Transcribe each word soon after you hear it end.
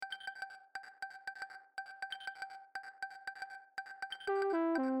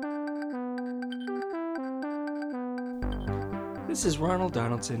This is Ronald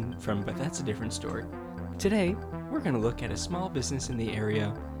Donaldson from But That's a Different Story. Today, we're going to look at a small business in the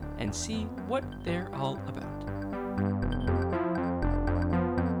area and see what they're all about.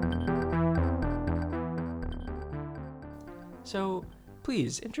 So,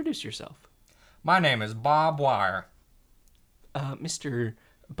 please introduce yourself. My name is Bob Wire. Mr.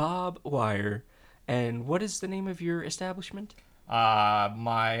 Bob Wire, and what is the name of your establishment?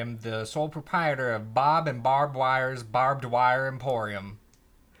 I am the sole proprietor of Bob and Barb Wire's Barbed Wire Emporium.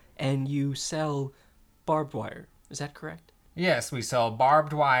 And you sell barbed wire, is that correct? Yes, we sell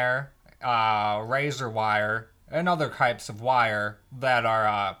barbed wire, razor wire, and other types of wire that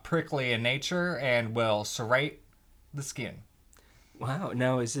are prickly in nature and will serrate the skin. Wow,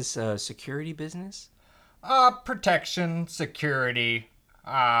 now is this a security business? Protection, security,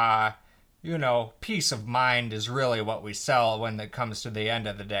 peace of mind is really what we sell when it comes to the end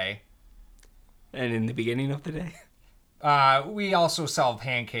of the day. And in the beginning of the day? We also sell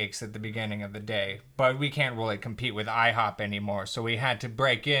pancakes at the beginning of the day, but we can't really compete with IHOP anymore, so we had to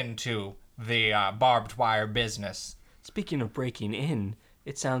break into the barbed wire business. Speaking of breaking in,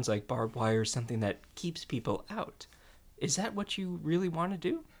 it sounds like barbed wire is something that keeps people out. Is that what you really want to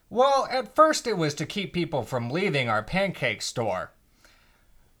do? Well, at first it was to keep people from leaving our pancake store.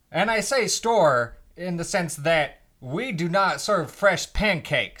 And I say store in the sense that we do not serve fresh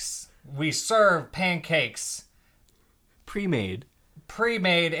pancakes. We serve pancakes Pre-made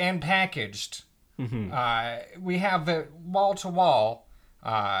and packaged. Mm-hmm. We have it wall to wall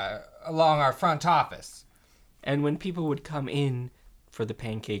along our front office. And when people would come in for the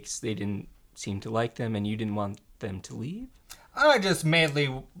pancakes, they didn't seem to like them and you didn't want them to leave?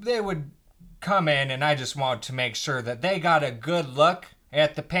 They would come in and I just wanted to make sure that they got a good look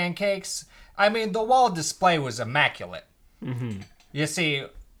at the pancakes. I mean, the wall display was immaculate. Mm-hmm. You see,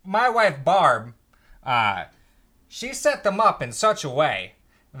 my wife Barb, she set them up in such a way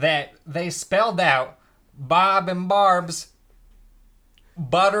that they spelled out Bob and Barb's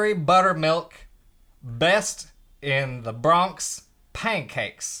buttery buttermilk best in the Bronx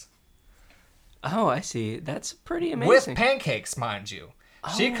pancakes. Oh, I see. That's pretty amazing. With pancakes, mind you.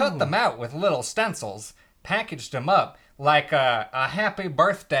 She cut them out with little stencils, packaged them up like a happy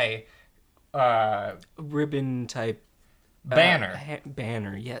birthday ribbon type banner.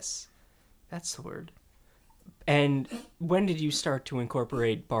 Banner, yes. That's the word. And when did you start to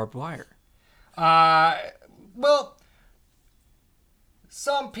incorporate barbed wire? Well,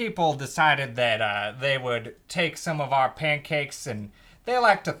 some people decided that they would take some of our pancakes and they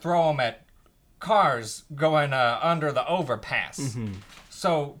like to throw them at cars going under the overpass. Mm-hmm.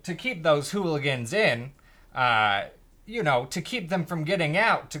 So to keep those hooligans in, to keep them from getting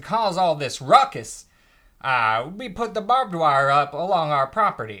out, to cause all this ruckus, we put the barbed wire up along our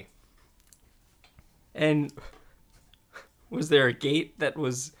property. And was there a gate that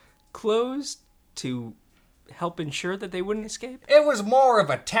was closed to help ensure that they wouldn't escape? It was more of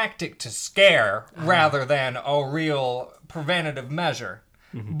a tactic to scare rather than a real preventative measure.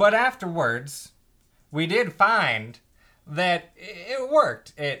 Mm-hmm. But afterwards, we did find that it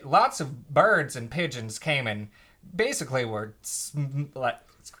worked. Lots of birds and pigeons came and basically were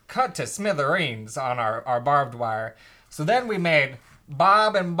cut to smithereens on our barbed wire. So then we made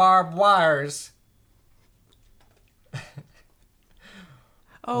Bob and Barb Wire's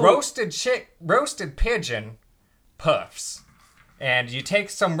roasted pigeon puffs. And you take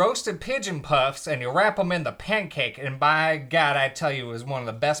some roasted pigeon puffs and you wrap them in the pancake, and by God, I tell you, it was one of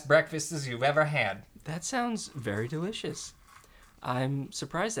the best breakfasts you've ever had. That sounds very delicious. I'm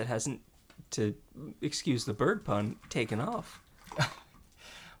surprised that hasn't, to excuse the bird pun, taken off.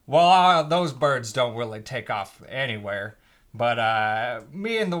 Well, those birds don't really take off anywhere, but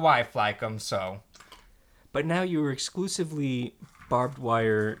me and the wife like them, so. But now you are exclusively barbed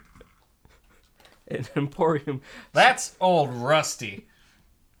wire an emporium. That's old Rusty.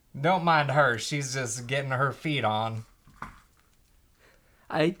 Don't mind her. She's just getting her feet on.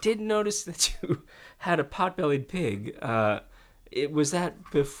 I did notice that you had a pot-bellied pig. Was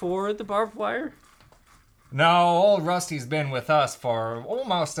that before the barbed wire? No, old Rusty's been with us for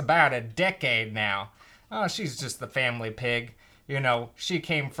almost about a decade now. Oh, she's just the family pig. She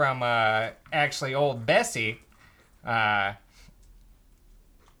came from, actually, old Bessie.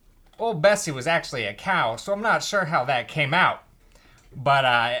 Old Bessie was actually a cow, so I'm not sure how that came out.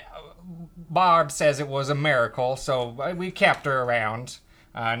 But Barb says it was a miracle, so we kept her around.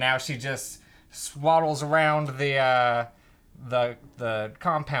 Now she just swaddles around the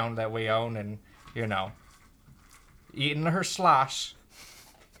compound that we own and, eating her slosh.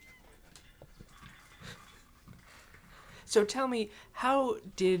 So tell me, how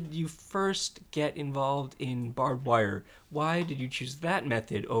did you first get involved in barbed wire? Why did you choose that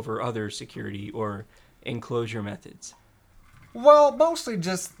method over other security or enclosure methods? Well, mostly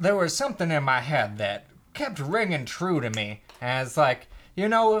just there was something in my head that kept ringing true to me. As like,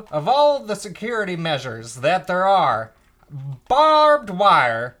 of all the security measures that there are, barbed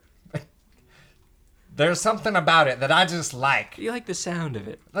wire, there's something about it that I just like. You like the sound of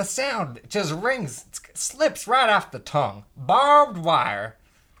it. The sound just rings, slips right off the tongue. Barbed wire.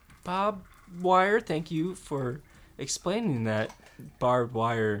 Bob Wire, thank you for explaining that barbed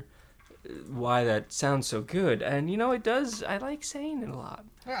wire, why that sounds so good. And it does, I like saying it a lot.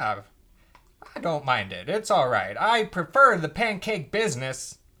 Yeah, I don't mind it. It's all right. I prefer the pancake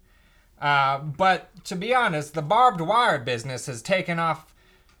business. But to be honest, the barbed wire business has taken off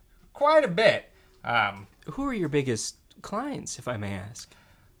quite a bit. Who are your biggest clients, if I may ask?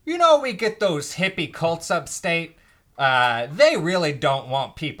 We get those hippie cults upstate. They really don't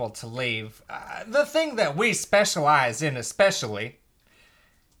want people to leave. The thing that we specialize in especially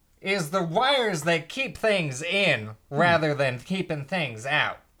is the wires that keep things in rather than keeping things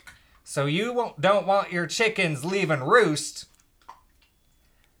out. So you don't want your chickens leaving roost.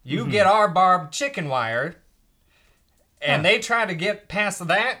 You get our barbed chicken wire, and they try to get past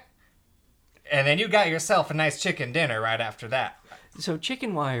that, and then you got yourself a nice chicken dinner right after that. So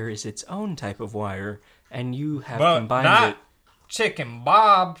chicken wire is its own type of wire, and you have combined not it. Chicken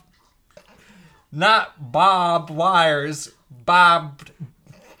bob, not bobbed wires, bobbed.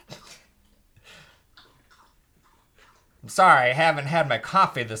 I'm sorry, I haven't had my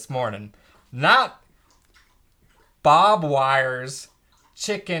coffee this morning. Not bob wires,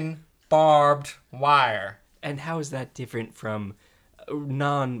 chicken barbed wire. And how is that different from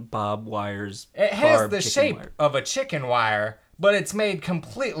non-bob wires? It has the shape of a chicken wire, but it's made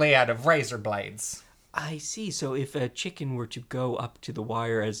completely out of razor blades. I see. So if a chicken were to go up to the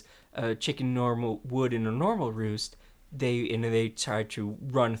wire as a chicken normal would in a normal roost, they try to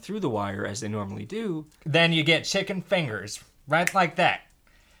run through the wire as they normally do. Then you get chicken fingers, right like that.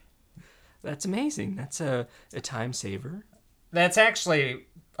 That's amazing. That's a time saver. That's actually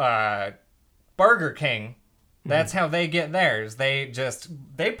Burger King. That's how they get theirs. They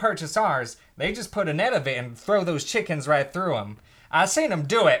purchase ours. They just put a net of it and throw those chickens right through them. I've seen them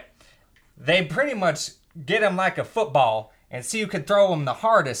do it. They pretty much get them like a football and see who could throw them the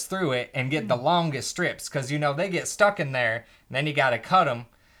hardest through it and get the longest strips. Because, they get stuck in there, and then you got to cut them,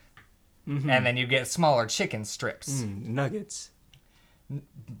 and then you get smaller chicken strips. Nuggets.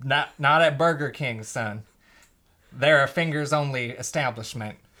 Not at Burger King, son. They're a fingers-only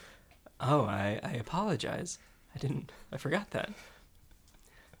establishment. Oh, I apologize. I forgot that.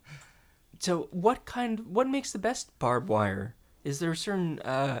 So what makes the best barbed wire? Is there a certain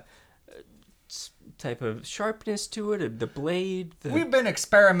type of sharpness to it? The blade? We've been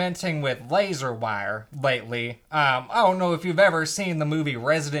experimenting with laser wire lately. I don't know if you've ever seen the movie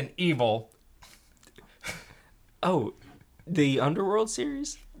Resident Evil. Oh, the Underworld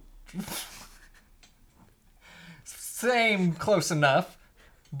series? Same, close enough.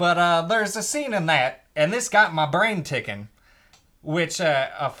 But there's a scene in that, and this got my brain ticking, which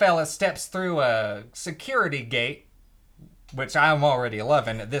a fella steps through a security gate, which I'm already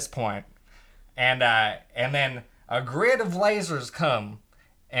loving at this point, and then a grid of lasers come,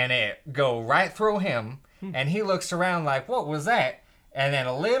 and it go right through him, and he looks around like, what was that? And then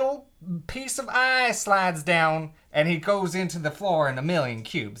a little piece of eye slides down, and he goes into the floor in a million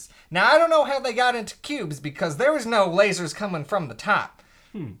cubes. Now, I don't know how they got into cubes, because there was no lasers coming from the top.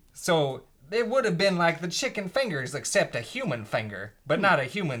 So it would have been like the chicken fingers, except a human finger, but not a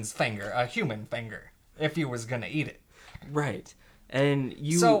human's finger, a human finger, if you was gonna eat it. Right. And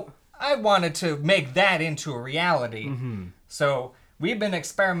So I wanted to make that into a reality. So we've been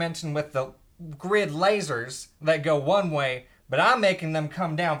experimenting with the grid lasers that go one way, but I'm making them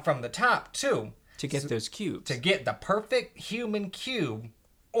come down from the top too. To get those cubes. To get the perfect human cube,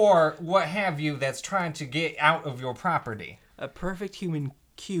 or what have you, that's trying to get out of your property. A perfect human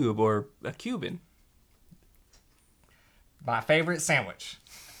cube, or a Cuban. My favorite sandwich.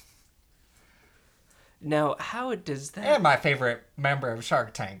 Now, how does that... And my favorite member of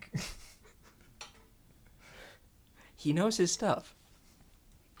Shark Tank. He knows his stuff.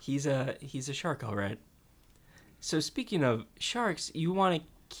 He's a shark, all right. So speaking of sharks, you want to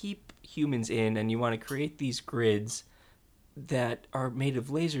keep humans in, and you want to create these grids that are made of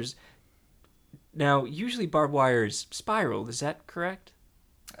lasers. Now, usually barbed wire is spiraled, is that correct?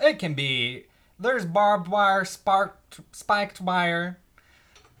 It can be. There's barbed wire, spiked wire,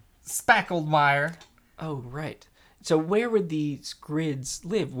 spackled wire. Oh, right. So where would these grids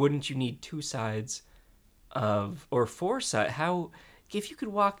live? Wouldn't you need two sides of, or foresight, how, if you could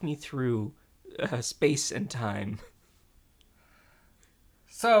walk me through space and time.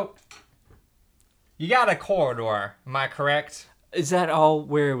 So, you got a corridor, am I correct? Is that all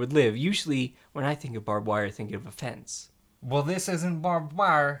where it would live? Usually, when I think of barbed wire, I think of a fence. Well, this isn't barbed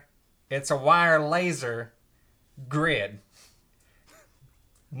wire. It's a wire laser grid.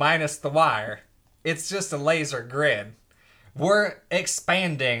 Minus the wire. It's just a laser grid. We're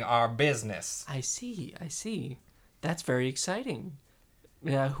expanding our business. I see. That's very exciting.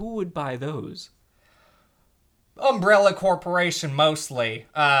 Who would buy those? Umbrella Corporation mostly.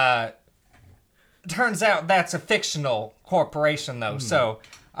 Turns out that's a fictional corporation though. So,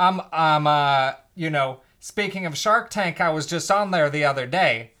 speaking of Shark Tank, I was just on there the other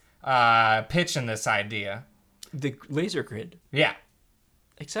day, pitching this idea. The laser grid. Yeah.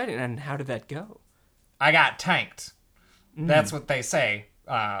 Exciting. And how did that go? I got tanked. That's what they say.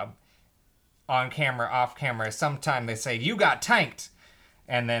 On camera, off camera. Sometimes they say, you got tanked.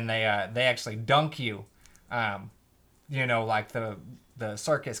 And then they actually dunk you. Like the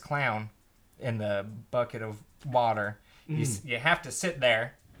circus clown in the bucket of water. You have to sit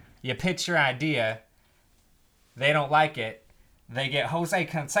there. You pitch your idea. They don't like it. They get Jose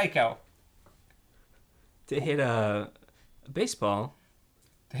Canseco to hit a baseball.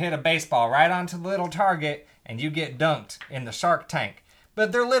 To hit a baseball right onto the little target, and you get dunked in the shark tank.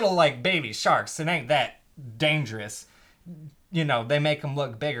 But they're little, like, baby sharks. It ain't that dangerous. They make them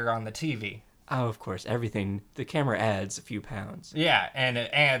look bigger on the TV. Oh, of course. Everything. The camera adds a few pounds. Yeah, and it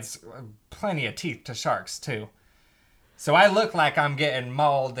adds plenty of teeth to sharks, too. So I look like I'm getting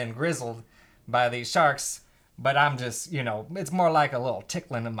mauled and grizzled by these sharks, but I'm just, it's more like a little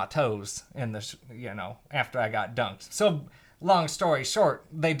tickling of my toes in the, after I got dunked. So, long story short,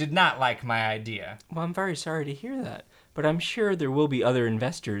 they did not like my idea. Well, I'm very sorry to hear that, but I'm sure there will be other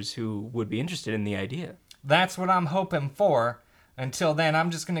investors who would be interested in the idea. That's what I'm hoping for. Until then,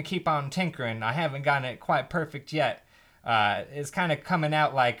 I'm just going to keep on tinkering. I haven't gotten it quite perfect yet. It's kind of coming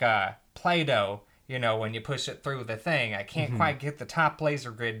out like Play-Doh, when you push it through the thing. I can't quite get the top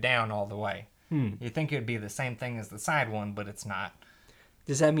laser grid down all the way. You'd think it would be the same thing as the side one, but it's not.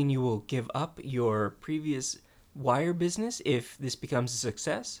 Does that mean you will give up your previous wire business if this becomes a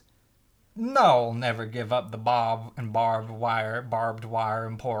success? No, I'll never give up the barbed wire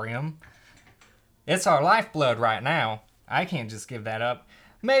emporium. It's our lifeblood right now. I can't just give that up.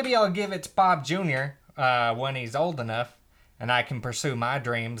 Maybe I'll give it to Bob Jr. When he's old enough, and I can pursue my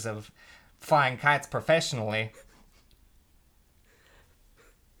dreams of flying kites professionally.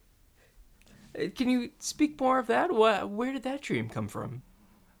 Can you speak more of that? Where did that dream come from?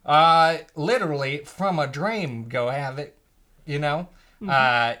 Literally from a dream, go have it. I'm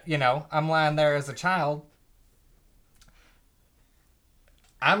lying there as a child.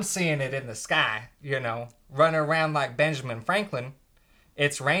 I'm seeing it in the sky, running around like Benjamin Franklin.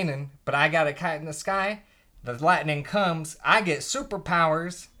 It's raining, but I got a kite in the sky. The lightning comes. I get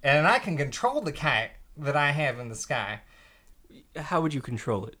superpowers, and I can control the kite that I have in the sky. How would you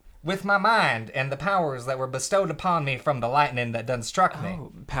control it? With my mind and the powers that were bestowed upon me from the lightning that done struck me.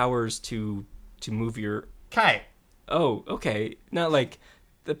 Oh, powers to move your kite. Oh, okay. Not like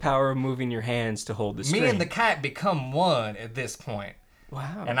the power of moving your hands to hold the string. Me and the kite become one at this point.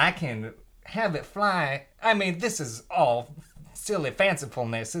 Wow. And I can have it fly. I mean, this is all silly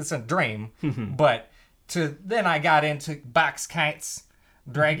fancifulness. It's a dream. But then I got into box kites,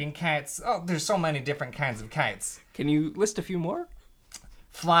 dragon kites. Oh, there's so many different kinds of kites. Can you list a few more?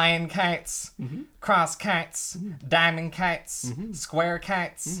 Flying kites, cross kites, diamond kites, square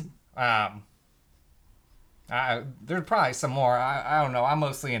kites. There's probably some more. I don't know. I'm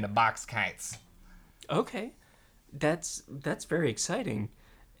mostly into box kites. Okay. That's very exciting.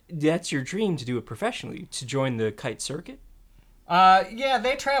 That's your dream to do it professionally, to join the kite circuit? Yeah,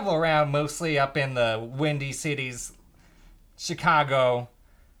 they travel around mostly up in the windy cities. Chicago.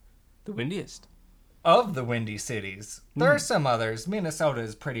 The windiest. Of the windy cities. There are some others. Minnesota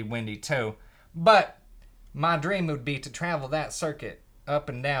is pretty windy too. But my dream would be to travel that circuit up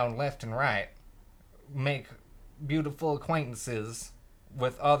and down, left and right. Make beautiful acquaintances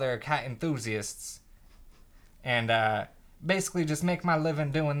with other kite enthusiasts. And basically just make my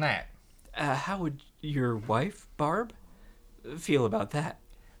living doing that. How would your wife, Barb, feel about that?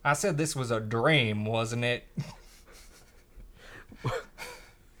 I said this was a dream, wasn't it?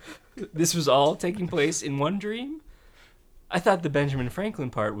 This was all taking place in one dream? I thought the Benjamin Franklin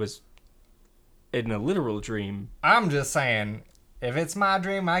part was in a literal dream. I'm just saying, if it's my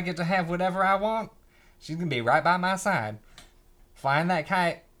dream, I get to have whatever I want. She's going to be right by my side. Flying that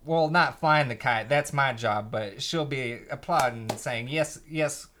kite. Well, not flying the kite. That's my job. But she'll be applauding and saying,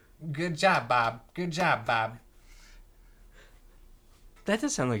 yes, Good job, Bob. Good job, Bob. That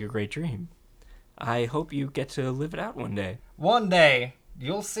does sound like a great dream. I hope you get to live it out one day. One day,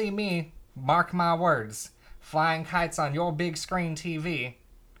 you'll see me, mark my words, flying kites on your big screen TV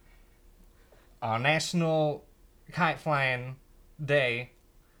on National Kite Flying Day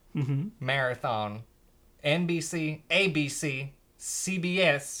Marathon. NBC, ABC,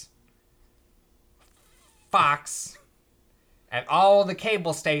 CBS, Fox, and all the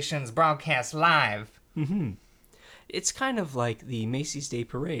cable stations broadcast live. It's kind of like the Macy's Day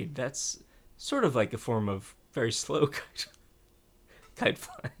Parade. That's sort of like a form of very slow kite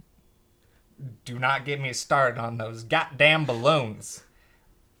flying. Do not get me started on those goddamn balloons.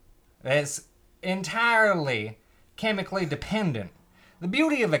 It's entirely chemically dependent. The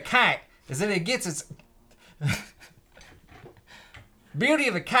beauty of a kite is that it gets its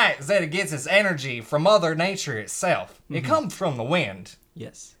energy from Mother Nature itself. It comes from the wind.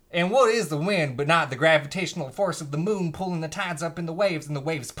 Yes. And what is the wind but not the gravitational force of the moon pulling the tides up in the waves and the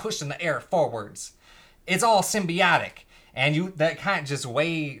waves pushing the air forwards? It's all symbiotic. And that kite just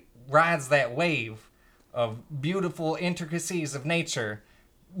rides that wave of beautiful intricacies of nature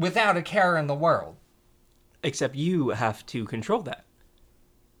without a care in the world. Except you have to control that.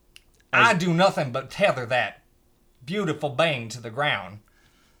 I do nothing but tether that beautiful bang to the ground.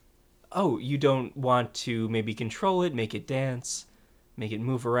 Oh, you don't want to maybe control it, make it dance, make it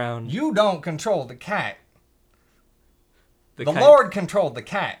move around? You don't control the kite. The kite... Lord controlled the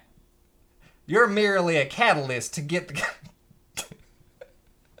kite. You're merely a catalyst to get the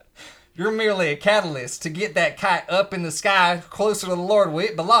You're merely a catalyst to get that kite up in the sky closer to the Lord where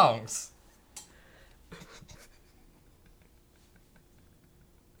it belongs.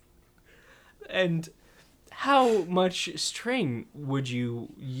 And how much string would you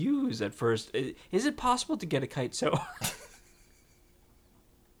use at first? Is it possible to get a kite so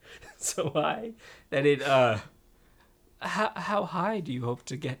high that it how high do you hope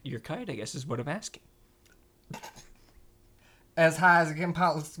to get your kite, I guess is what I'm asking. As high as it can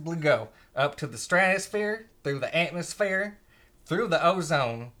possibly go. Up to the stratosphere, through the atmosphere, through the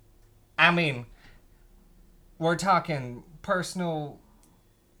ozone. I mean, we're talking personal,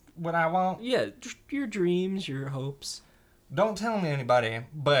 what I want. Yeah, your dreams, your hopes. Don't tell me anybody,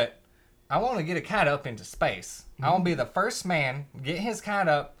 but I want to get a kite up into space. I want to be the first man, get his kite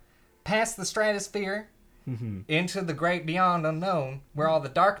up, past the stratosphere, into the great beyond unknown, where all the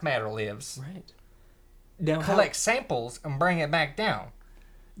dark matter lives. Right. Now, collect samples and bring it back down.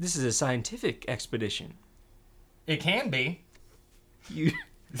 This is a scientific expedition. It can be. You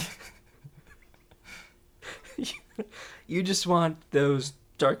just want those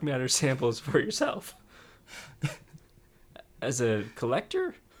dark matter samples for yourself. As a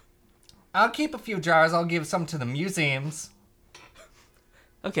collector? I'll keep a few jars. I'll give some to the museums.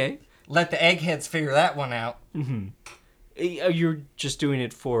 Okay. Let the eggheads figure that one out. You're just doing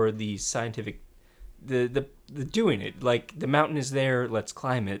it for the scientific... The doing it. Like, the mountain is there, let's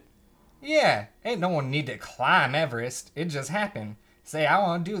climb it. Yeah. Ain't no one need to climb Everest. It just happened. Say, I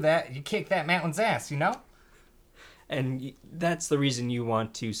want to do that. You kick that mountain's ass, you know? And that's the reason you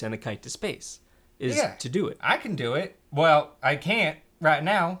want to send a kite to space. Is to do it. I can do it. Well, I can't right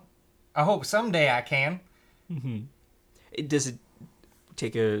now. I hope someday I can. Does it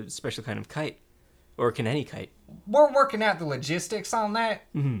take a special kind of kite? Or can any kite? We're working out the logistics on that,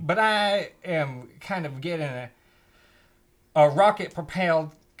 but I am kind of getting a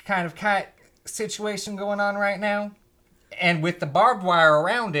rocket-propelled kind of kite situation going on right now. And with the barbed wire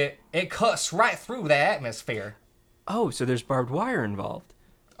around it, it cuts right through the atmosphere. Oh, so there's barbed wire involved.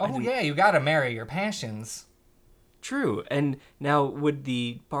 Oh, yeah, you gotta marry your passions. True. And now, would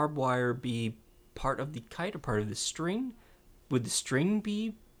the barbed wire be part of the kite or part of the string? Would the string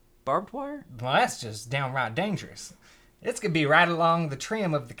be barbed wire? Well, that's just downright dangerous. It's gonna be right along the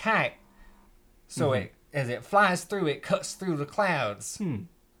trim of the kite. So as it flies through, it cuts through the clouds.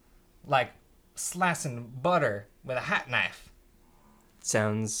 Like slicing butter with a hot knife.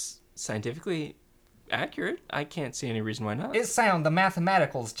 Sounds scientifically accurate. I can't see any reason why not. It sounds the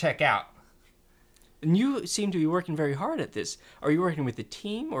mathematicals check out. And you seem to be working very hard at this. Are you working with a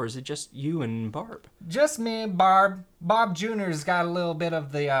team, or is it just you and Barb? Just me and Barb. Bob Jr.'s got a little bit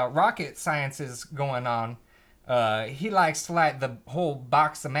of the rocket sciences going on. He likes to light the whole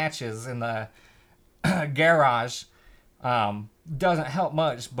box of matches in the garage. Doesn't help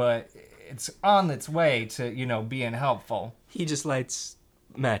much, but it's on its way to, being helpful. He just lights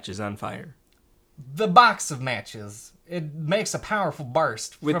matches on fire. The box of matches. It makes a powerful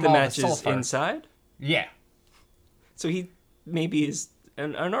burst with from the all matches the sulfur inside? Yeah. So he maybe is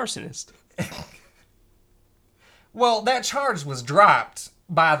an arsonist. Well, that charge was dropped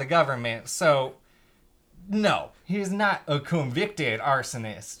by the government. So, no, he's not a convicted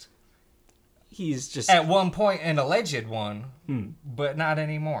arsonist. He's just... At one point, an alleged one, but not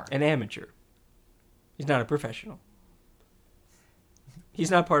anymore. An amateur. He's not a professional. He's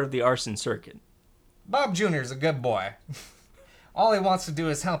not part of the arson circuit. Bob Jr.'s a good boy. All he wants to do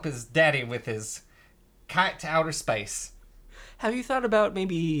is help his daddy with his kite to outer space. Have you thought about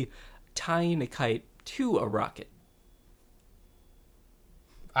maybe tying a kite to a rocket?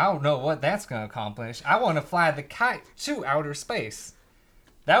 I don't know what that's going to accomplish. I want to fly the kite to outer space.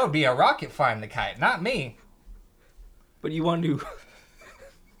 That would be a rocket flying the kite, not me. But you want to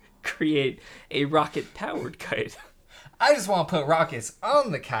create a rocket-powered kite. I just want to put rockets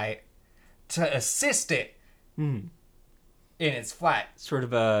on the kite to assist it in its flight. Sort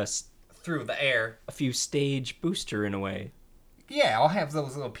of through the air. A few stage booster in a way. Yeah, I'll have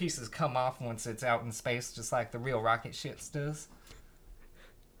those little pieces come off once it's out in space, just like the real rocket ships does.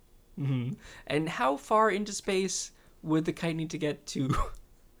 Mm-hmm. And how far into space would the kite need to get to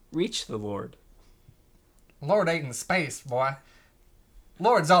reach the Lord? Lord ain't in space, boy.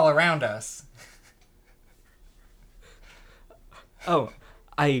 Lord's all around us. Oh,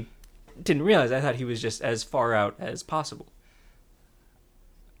 I didn't realize. I thought he was just as far out as possible.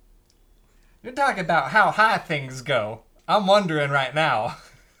 You're talking about how high things go. I'm wondering right now.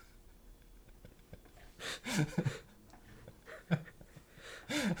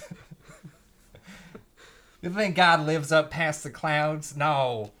 You think God lives up past the clouds?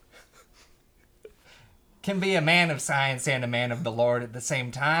 No. Can be a man of science and a man of the Lord at the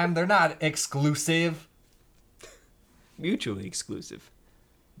same time. They're not exclusive. Mutually exclusive.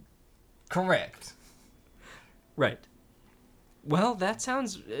 Correct. Right. Well, that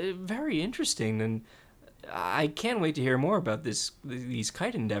sounds very interesting, and I can't wait to hear more about these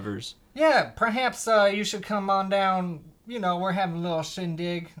kite endeavors. Yeah, perhaps you should come on down. You know, we're having a little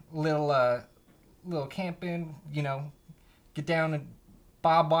shindig, little camping. You know, get down and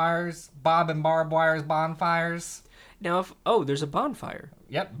Bob and barbed wires bonfires. Now, there's a bonfire.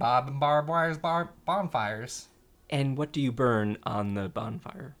 Yep, Bob and barbed wires bonfires. And what do you burn on the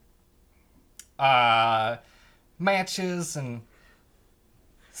bonfire? Matches and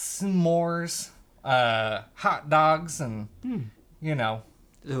s'mores, hot dogs, and you know.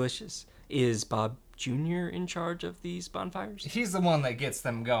 Delicious. Is Bob Jr. in charge of these bonfires? He's the one that gets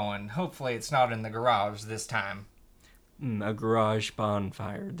them going. Hopefully it's not in the garage this time. A garage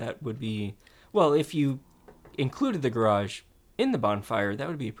bonfire. That would be... Well, if you included the garage in the bonfire, that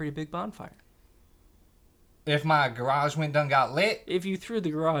would be a pretty big bonfire. If my garage done got lit? If you threw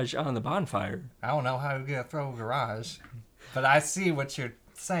the garage on the bonfire. I don't know how you're going to throw a garage. But I see what you're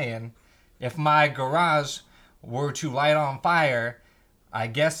saying. If my garage were to light on fire, I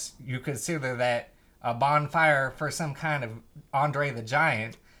guess you consider that a bonfire for some kind of Andre the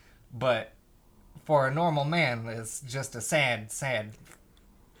Giant. But for a normal man, it's just a sad, sad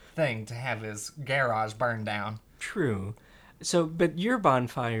thing to have his garage burned down. True. So, but your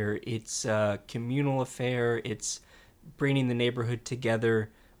bonfire, it's a communal affair. It's bringing the neighborhood together.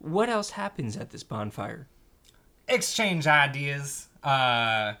 What else happens at this bonfire? Exchange ideas.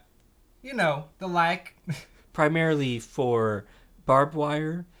 You know, the like. Primarily for barbed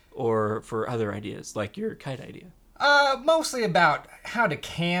wire or for other ideas, like your kite idea? Mostly about how to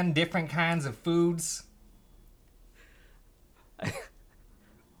can different kinds of foods.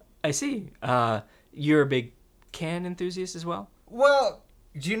 I see. You're a big can enthusiast as well? Well,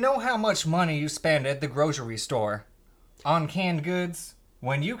 do you know how much money you spend at the grocery store on canned goods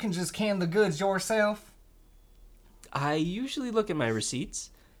when you can just can the goods yourself? I usually look at my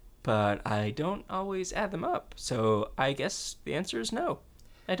receipts, but I don't always add them up. So I guess the answer is no.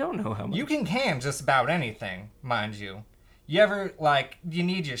 I don't know how much. You can can just about anything, mind you. You ever, you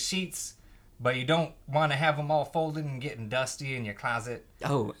need your sheets, but you don't want to have them all folded and getting dusty in your closet?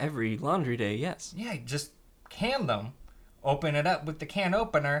 Oh, every laundry day, yes. Yeah, just can them, open it up with the can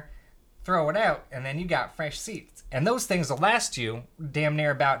opener, throw it out, and then you got fresh sheets. And those things will last you damn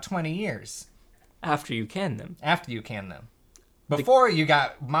near about 20 years. After you can them. After you can them. Before, you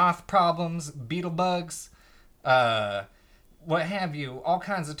got moth problems, beetle bugs, what have you, all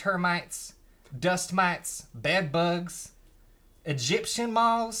kinds of termites, dust mites, bed bugs, Egyptian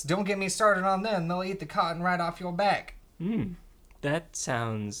moths. Don't get me started on them. They'll eat the cotton right off your back. That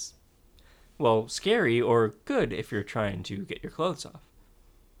sounds, well, scary or good if you're trying to get your clothes off.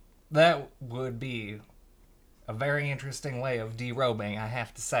 That would be a very interesting way of derobing, I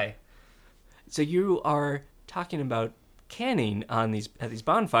have to say. So you are talking about canning at these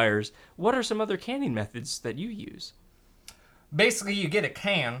bonfires. What are some other canning methods that you use? Basically, you get a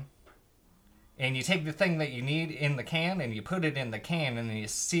can, And you take the thing that you need in the can and you put it in the can and then you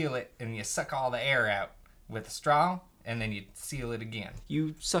seal it and you suck all the air out with a straw and then you seal it again.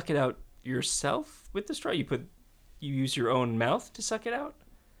 You suck it out yourself with the straw? You use your own mouth to suck it out?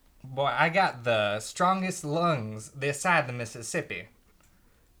 Boy, I got the strongest lungs this side of the Mississippi.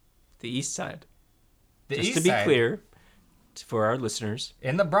 The east side. The Just east to be side, clear for our listeners.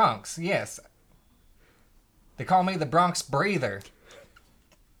 in the Bronx, yes. They call me the Bronx Breather.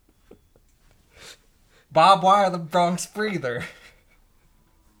 Bob Wire, the Bronx Breather.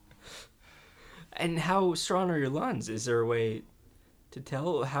 And how strong are your lungs? Is there a way to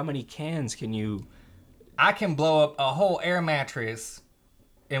tell? How many cans can you... I can blow up a whole air mattress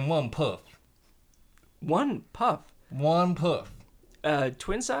in one puff. One puff? One puff.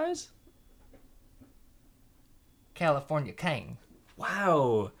 Twin size? California King.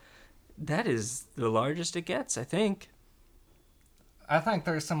 Wow. That is the largest it gets, I think. I think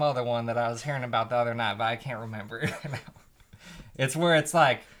there's some other one that I was hearing about the other night, but I can't remember it now. It's where it's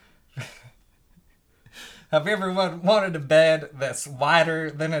like... Have you ever wanted a bed that's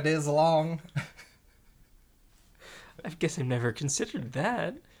wider than it is long? I guess I've never considered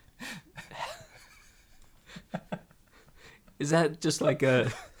that. Is that just like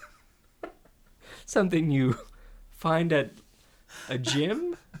something you find at a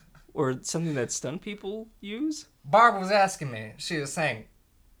gym? Or something that stunt people use? Barb was asking me. She was saying,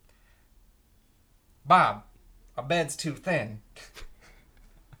 Bob, our bed's too thin.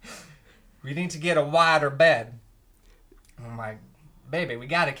 We need to get a wider bed. I'm like, baby, we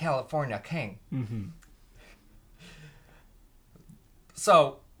got a California King. Mm-hmm.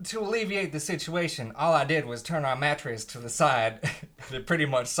 So, to alleviate the situation, all I did was turn our mattress to the side. It pretty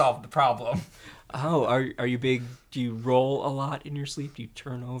much solved the problem. Oh, are you big? Do you roll a lot in your sleep? Do you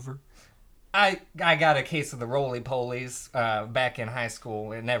turn over? I got a case of the roly-polies back in high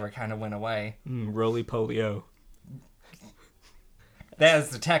school. It never kind of went away. Roly-polio. That is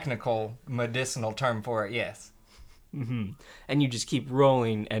the technical medicinal term for it, yes. Mm-hmm. And you just keep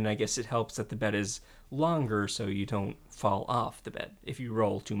rolling, and I guess it helps that the bed is longer so you don't fall off the bed if you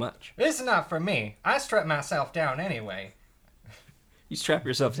roll too much. This is not for me. I strap myself down anyway. You strap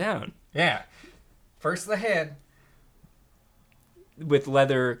yourself down. Yeah. First the head. With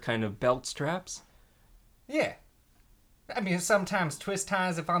leather kind of belt straps? Yeah. I mean, sometimes twist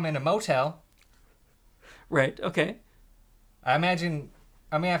ties if I'm in a motel. Right, okay. I imagine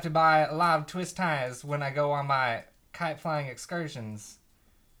I may have to buy a lot of twist ties when I go on my kite flying excursions.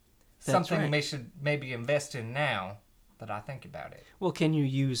 That's Something right. we should maybe invest in now that I think about it. Well, can you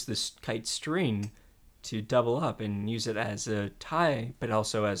use this kite string to double up and use it as a tie, but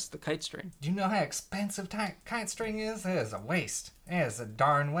also as the kite string? Do you know how expensive kite string is? It is a waste. It is a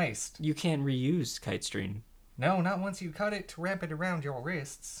darn waste. You can't reuse kite string. No, not once you cut it to wrap it around your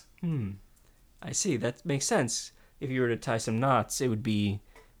wrists. I see. That makes sense. If you were to tie some knots, it would be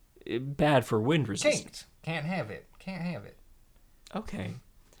bad for wind resistance. Can't have it. Can't have it. Okay.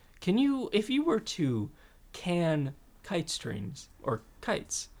 Can you, if you were to can kite strings or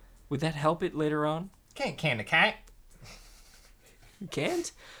kites, would that help it later on? Can't can a kite. You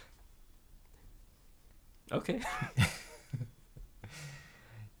can't? Okay.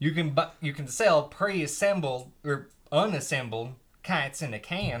 You can sell pre-assembled or unassembled kites in a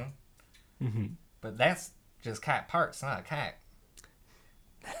can, but that's just kite parts, not a kite.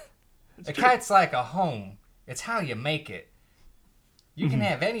 A kite's like a home. It's how you make it. You can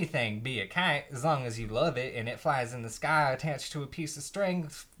have anything be a kite as long as you love it and it flies in the sky attached to a piece of string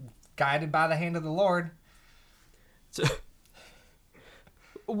guided by the hand of the Lord. So,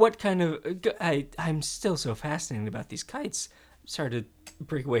 what kind of... I'm still so fascinated about these kites. I'm sorry to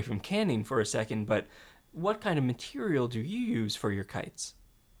break away from canning for a second, but what kind of material do you use for your kites?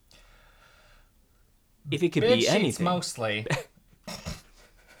 If it could Bed be sheets anything. mostly.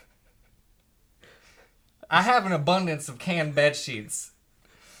 I have an abundance of canned bed sheets.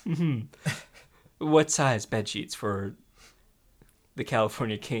 What size bed sheets for the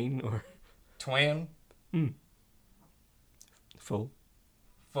California King or Twin, full?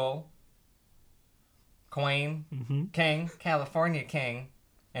 full, queen, king, California king,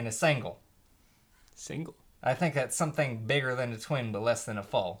 and a single. Single. I think that's something bigger than a twin but less than a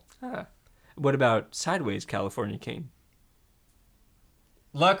full. Ah. What about sideways California King?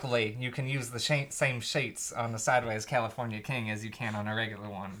 Luckily, you can use the same sheets on the sideways California King as you can on a regular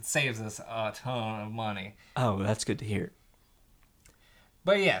one. It saves us a ton of money. Oh, that's good to hear.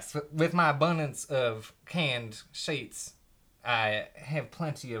 But yes, with my abundance of canned sheets, I have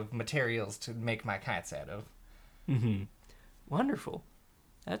plenty of materials to make my kites out of. Wonderful.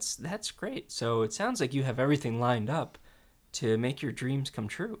 That's great. So it sounds like you have everything lined up to make your dreams come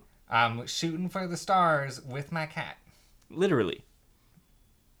true. I'm shooting for the stars with my cat. Literally.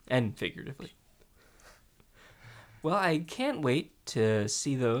 And figuratively. Well, I can't wait to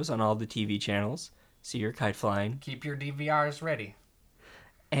see those on all the TV channels. See your kite flying. Keep your DVRs ready.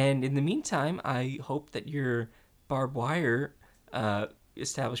 And in the meantime, I hope that your barbed wire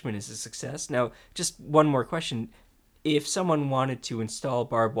establishment is a success. Now, just one more question. If someone wanted to install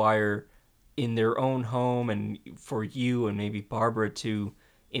barbed wire in their own home and for you and maybe Barbara to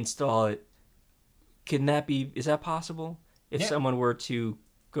install it, is that possible? If someone were to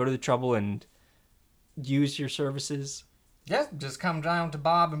go to the trouble and use your services? Yeah, just come down to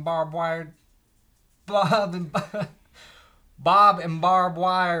Bob and Barbed Wire's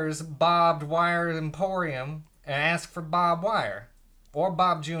Bobbed Wire Emporium and ask for Bob Wire. Or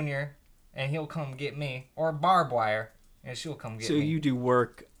Bob Jr., and he'll come get me. Or Barb Wire, and she'll come get me. So you do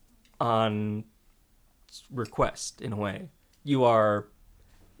work on request, in a way. You are...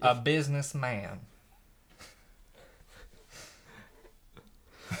 a businessman.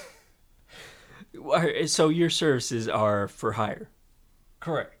 So your services are for hire?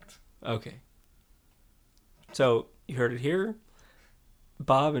 Correct. Okay. So you heard it here.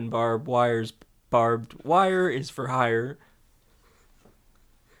 Bob and Barbed Wire's barbed wire is for hire.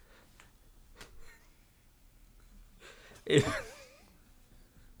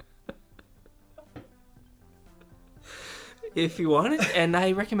 If you want it, and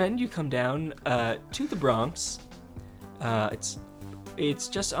I recommend you come down to the Bronx. It's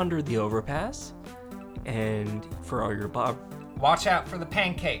just under the overpass, and for all your Bob. Watch out for the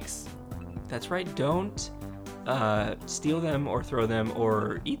pancakes. That's right. Don't steal them or throw them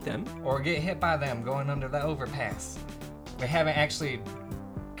or eat them. Or get hit by them going under the overpass. We haven't actually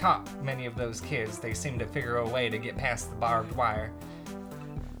caught many of those kids. They seem to figure a way to get past the barbed wire.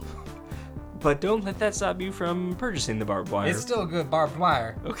 But don't let that stop you from purchasing the barbed wire. It's still good barbed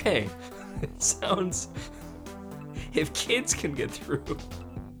wire. Okay. It sounds... If kids can get through...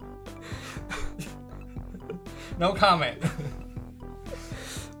 No comment.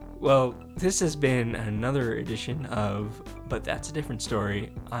 Well, this has been another edition of But That's a Different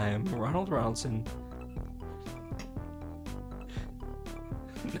Story. I'm Ronald Ronaldson.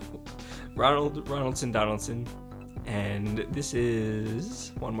 No. Ronald Ronaldson Donaldson. And this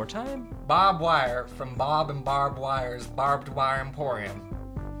is, one more time, Bob Wire from Bob and Barbed Wire's Barbed Wire Emporium.